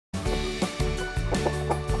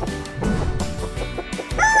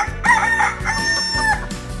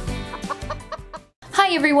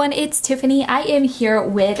Hi everyone, it's Tiffany. I am here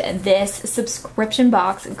with this subscription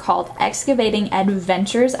box called Excavating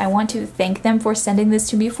Adventures. I want to thank them for sending this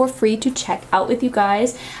to me for free to check out with you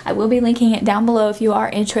guys. I will be linking it down below if you are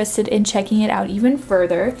interested in checking it out even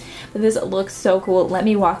further. But this looks so cool. Let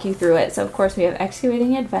me walk you through it. So of course we have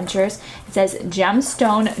Excavating Adventures. It says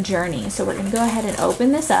Gemstone Journey. So we're going to go ahead and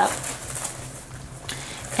open this up.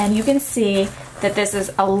 And you can see that this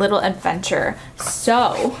is a little adventure.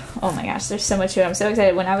 So, oh my gosh, there's so much to it. I'm so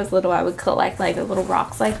excited. When I was little, I would collect like little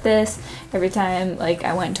rocks like this every time like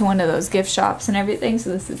I went to one of those gift shops and everything, so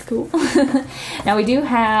this is cool. Now we do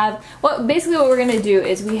have, well, basically what we're gonna do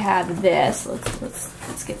is we have this,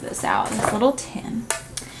 let's get this out, this little tin.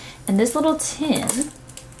 And this little tin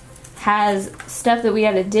has stuff that we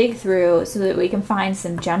have to dig through so that we can find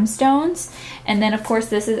some gemstones. And then of course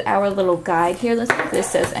this is our little guide here. Let's see if this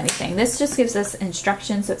says anything. This just gives us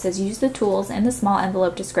instructions. So it says use the tools in the small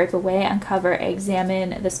envelope to scrape away, uncover,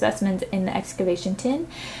 examine the specimens in the excavation tin.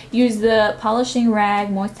 Use the polishing rag,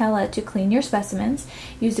 moist towelette to clean your specimens.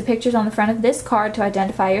 Use the pictures on the front of this card to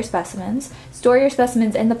identify your specimens. Store your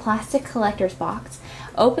specimens in the plastic collector's box.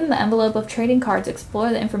 Open the envelope of trading cards, explore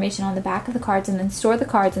the information on the back of the cards, and then store the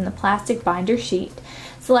cards in the plastic binder sheet.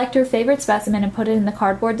 Select your favorite specimen and put it in the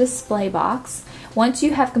cardboard display box. Once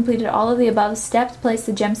you have completed all of the above steps, place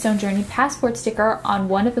the Gemstone Journey passport sticker on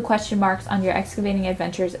one of the question marks on your Excavating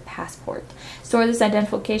Adventures passport. Store this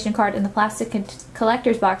identification card in the plastic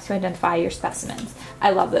collector's box to identify your specimens. I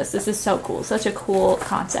love this. This is so cool. Such a cool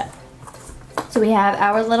concept. So we have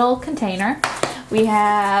our little container. We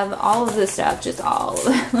have all of this stuff, just all of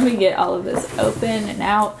it. Let me get all of this open and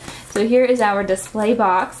out. So here is our display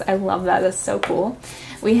box. I love that, that's so cool.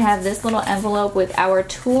 We have this little envelope with our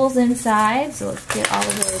tools inside. So let's get all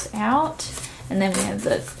of those out. And then we have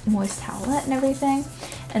the moist towelette and everything.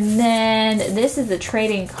 And then this is the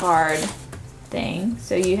trading card thing.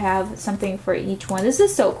 So you have something for each one. This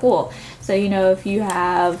is so cool. So you know, if you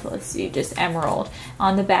have, let's see, just emerald,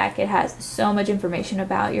 on the back it has so much information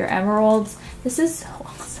about your emeralds. This is so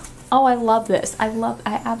awesome. Oh, I love this. I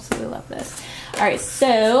absolutely love this. Alright,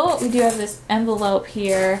 so we do have this envelope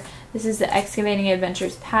here. This is the Excavating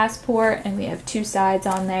Adventures passport, and we have two sides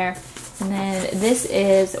on there. And then this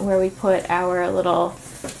is where we put our little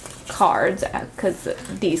cards, because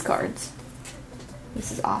these cards.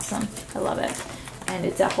 This is awesome. I love it. And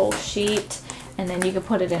it's a whole sheet, and then you can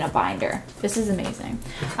put it in a binder. This is amazing.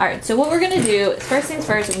 Alright, so what we're going to do, first things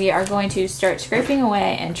first, we are going to start scraping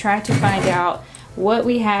away and try to find out what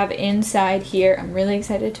we have inside here. I'm really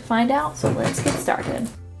excited to find out, so let's get started.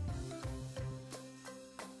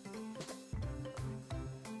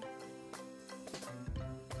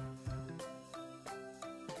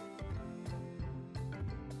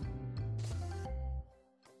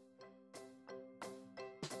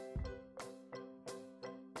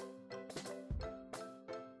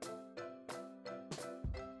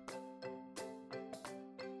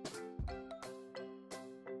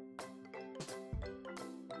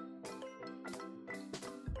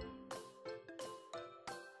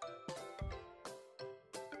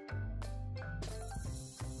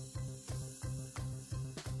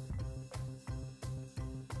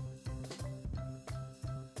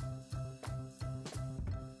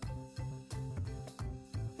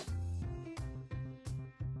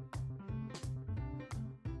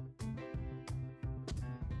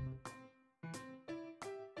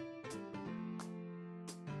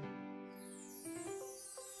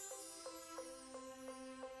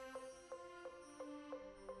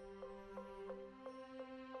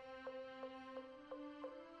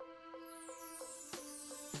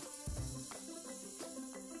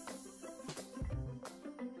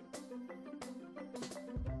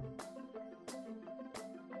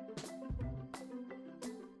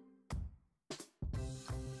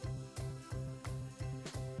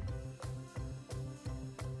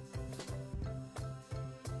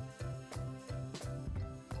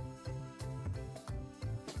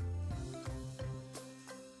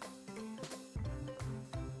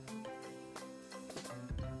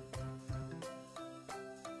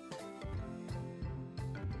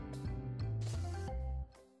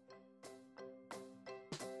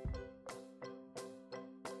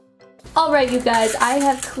 Alright you guys, I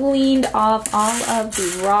have cleaned off all of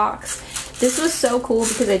the rocks. This was so cool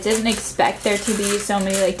because I didn't expect there to be so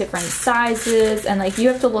many like different sizes, and like you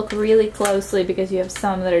have to look really closely because you have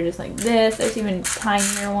some that are just like this. There's even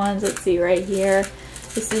tinier ones. Let's see right here.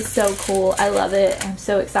 This is so cool. I love it. I'm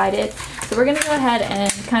so excited. So we're going to go ahead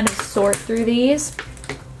and kind of sort through these.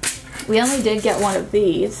 We only did get one of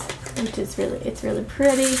these, which is really, it's really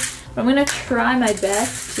pretty. But I'm gonna try my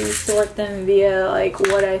best to sort them via like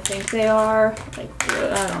what I think they are. Like,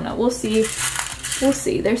 I don't know, we'll see. We'll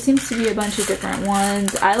see. There seems to be a bunch of different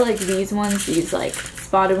ones. I like these ones, these like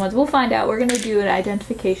spotted ones. We'll find out. We're gonna do an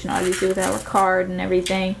identification obviously with our card and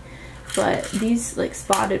everything. But these like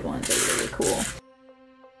spotted ones are really cool.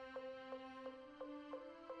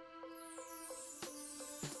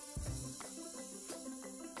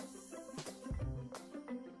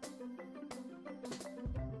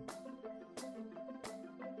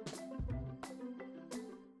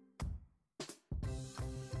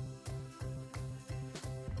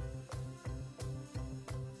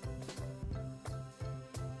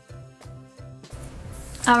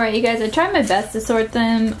 Alright you guys, I tried my best to sort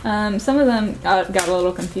them. Some of them got a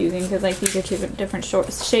little confusing because like these are two different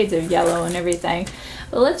shades of yellow and everything.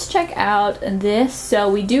 But let's check out this. So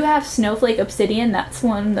we do have Snowflake Obsidian. That's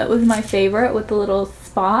one that was my favorite with the little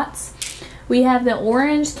spots. We have the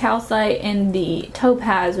orange calcite and the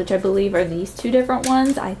topaz, which I believe are these two different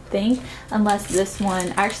ones, I think, unless this one,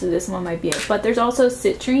 actually this one might be it. But there's also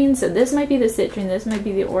citrine, so this might be the citrine, this might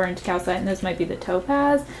be the orange calcite, and this might be the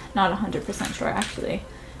topaz. Not 100% sure actually.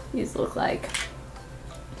 These look like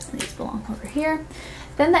these belong over here.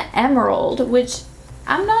 Then the emerald, which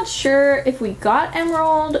I'm not sure if we got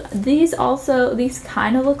emerald. These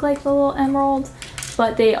kind of look like the little emeralds,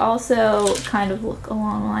 but they also kind of look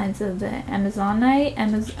along the lines of the Amazonite.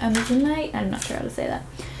 I'm not sure how to say that.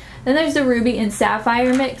 Then there's the ruby and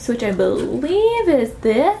sapphire mix, which I believe is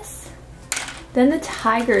this. Then the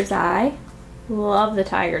tiger's eye. Love the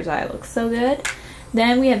tiger's eye, it looks so good.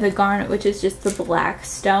 Then we have the garnet, which is just the black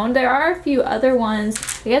stone. There are a few other ones.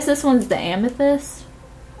 I guess this one's the amethyst,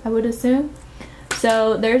 I would assume.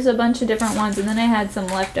 So there's a bunch of different ones, and then I had some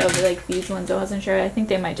left over, like these ones. I wasn't sure. I think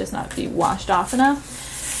they might just not be washed off enough.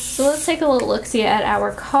 So let's take a little look-see at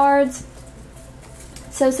our cards.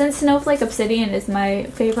 So since Snowflake Obsidian is my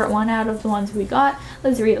favorite one out of the ones we got,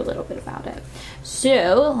 let's read a little bit about it.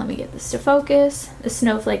 So let me get this to focus. The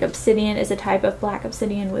Snowflake Obsidian is a type of black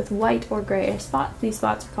obsidian with white or grayish spots. These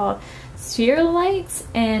spots are called spherulites,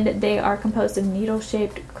 and they are composed of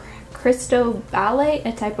needle-shaped cristobalite,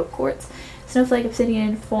 a type of quartz. Snowflake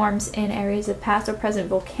obsidian forms in areas of past or present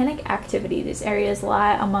volcanic activity. These areas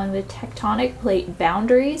lie among the tectonic plate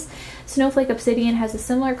boundaries. Snowflake obsidian has a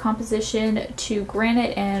similar composition to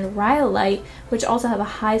granite and rhyolite, which also have a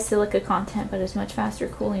high silica content, but its much faster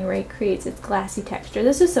cooling rate creates its glassy texture.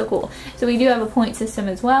 This is so cool. So we do have a point system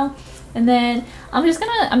as well. And then I'm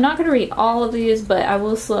not gonna read all of these, but I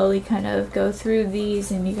will slowly kind of go through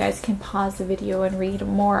these, and you guys can pause the video and read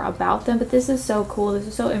more about them. But this is so cool. This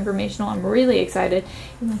is so informational. I'm really excited.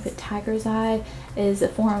 Even like the tiger's eye is a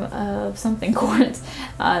form of something quartz.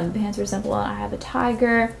 The hands are simple. I have a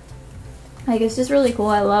tiger. Like, it's just really cool.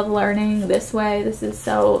 I love learning this way. This is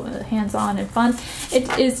so hands-on and fun.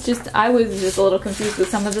 It is just, I was just a little confused with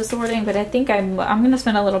some of the sorting, but I think I'm going to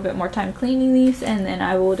spend a little bit more time cleaning these, and then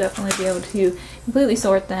I will definitely be able to completely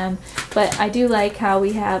sort them. But I do like how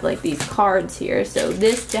we have like these cards here. So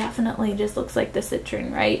this definitely just looks like the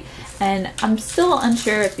citrine, right? And I'm still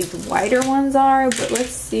unsure if these whiter ones are, but let's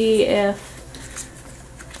see if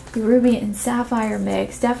the ruby and sapphire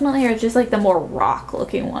mix definitely are just like the more rock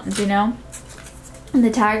looking ones, you know? And the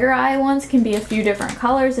tiger eye ones can be a few different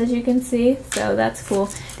colors, as you can see, so that's cool.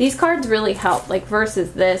 These cards really help, like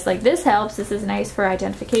versus this. Like this helps, this is nice for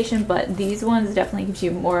identification, but these ones definitely gives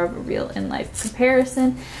you more of a real in-life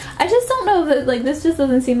comparison. I just don't know that, like, this just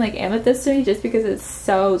doesn't seem like amethyst to me just because it's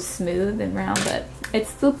so smooth and round, but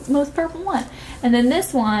it's the most purple one. And then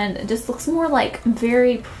this one just looks more like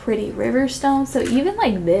very pretty river stone, so even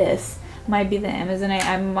like this might be the Amazonite.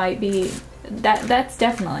 I might be, that's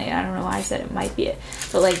definitely, I don't know why I said it might be it,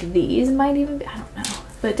 but like these might even be, I don't know,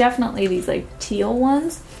 but definitely these like teal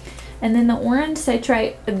ones. And then the orange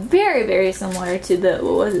citrite, very, very similar to the,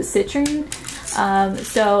 what was it, citrine,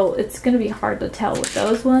 so it's gonna be hard to tell with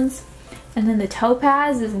those ones. And then the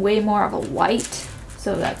topaz is way more of a white,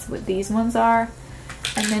 so that's what these ones are.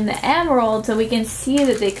 And then the emerald, so we can see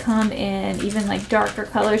that they come in even like darker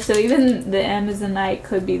colors, so even the Amazonite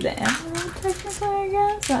could be the emerald technically, I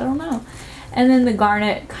guess, I don't know. And then the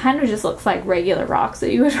garnet kind of just looks like regular rocks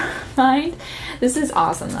that you would find. This is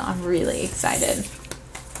awesome though, I'm really excited.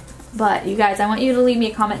 But you guys, I want you to leave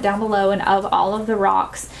me a comment down below, and of all of the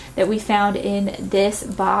rocks that we found in this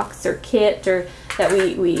box or kit, or that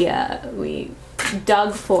we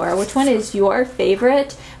dug for. Which one is your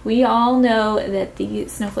favorite? We all know that the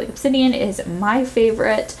Snowflake Obsidian is my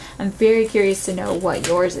favorite. I'm very curious to know what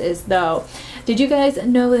yours is though. Did you guys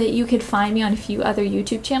know that you could find me on a few other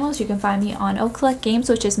YouTube channels? You can find me on Ohcluck Games,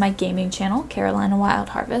 which is my gaming channel, Carolina Wild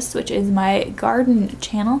Harvest, which is my garden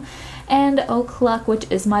channel, and Ohcluck, which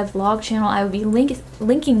is my vlog channel. I will be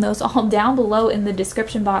linking those all down below in the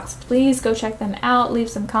description box. Please go check them out, leave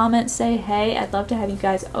some comments, say hey. I'd love to have you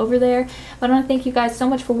guys over there. But I want to thank you guys so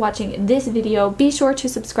much for watching this video. Be sure to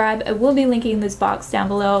subscribe. I will be linking this box down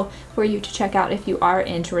below for you to check out if you are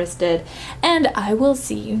interested. And I will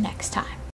see you next time.